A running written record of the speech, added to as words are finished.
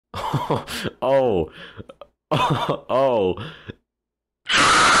Oh. Oh.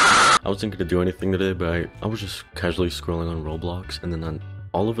 I wasn't gonna do anything today, but I was just casually scrolling on Roblox, and then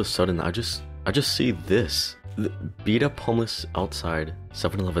all of a sudden I just see this. Beat Up Homeless Outside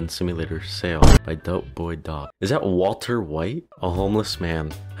 7-Eleven Simulator Sale by Dope Boy Dog. Is that Walter White? A homeless man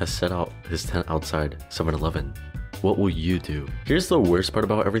has set out his tent outside 7-Eleven. What will you do? Here's the worst part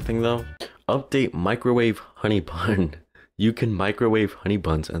about everything though. Update microwave honey bun. You can microwave honey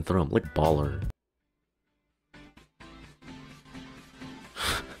buns and throw them like baller.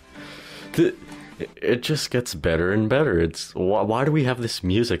 It just gets better and better. It's why do we have this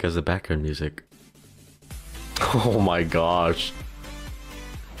music as the background music? Oh my gosh.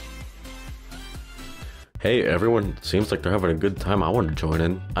 Hey, everyone seems like they're having a good time. I want to join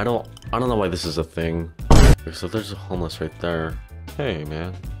in. I don't know why this is a thing. So there's a homeless right there. Hey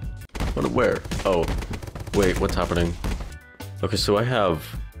man. Where? Oh. Wait, what's happening? Okay, so I have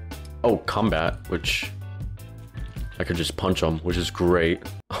combat, which I could just punch him, which is great.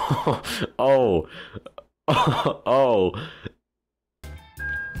 Oh. Oh.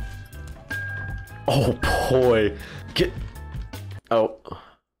 Oh boy. Get. Oh.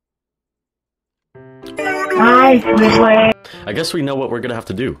 Nice, boy. I guess we know what we're gonna have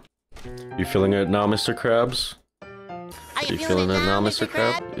to do. You feeling it now, Mr. Krabs? Are you feeling it now, Mr.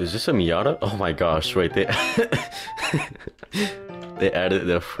 Krab? Is this a Miata? Oh my gosh, wait, they they added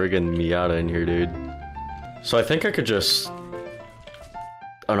the friggin' Miata in here, dude. So I think I could just...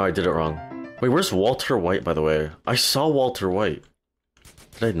 Oh no, I did it wrong. Wait, where's Walter White, by the way? I saw Walter White.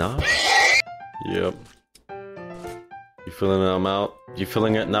 Did I not? Yep. You feeling it now? You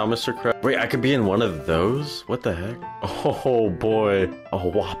feeling it now, Mr. Krab? Wait, I could be in one of those? What the heck? Oh boy. A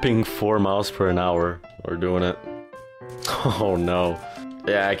whopping 4 miles per hour. We're doing it. Oh no.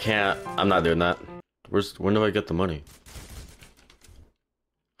 Yeah, I can't. I'm not doing that. When do I get the money?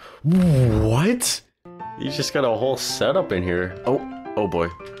 What? You just got a whole setup in here. Oh boy.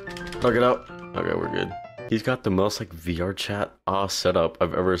 Plug it out. Okay, we're good. He's got the most like VR chat setup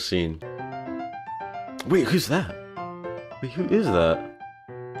I've ever seen. Wait, who's that? Wait, who is that?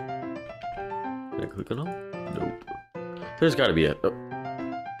 Can I click on him? Nope. There's gotta be a...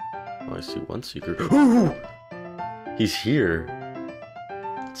 Oh, I see one seeker. Ooh! He's here.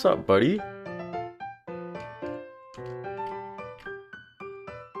 What's up, buddy?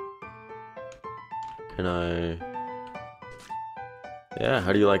 Can I... Yeah,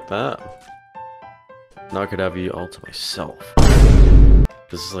 how do you like that? Now I could have you all to myself.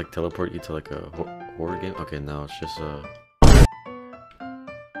 Does this like teleport you to like a horror game? Okay, now it's just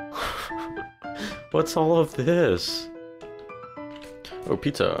What's all of this? Oh,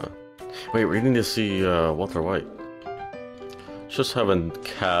 pizza. Wait, we need to see Walter White. Just having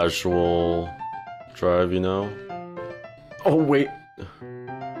casual drive, you know? Oh, wait.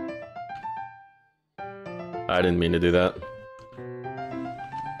 I didn't mean to do that.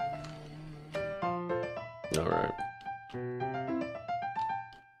 Alright.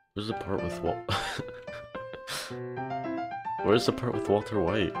 Where's the part with Where's the part with Walter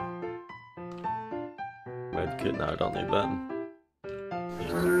White? Medkit? No, I don't need that.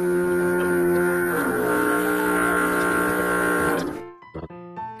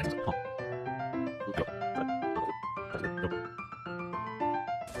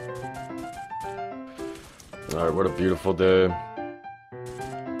 Alright, what a beautiful day.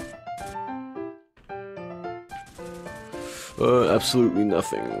 Absolutely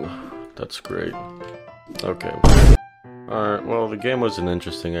nothing. That's great. Okay. Alright, well, the game was an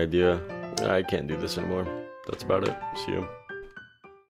interesting idea. I can't do this anymore. That's about it. See you.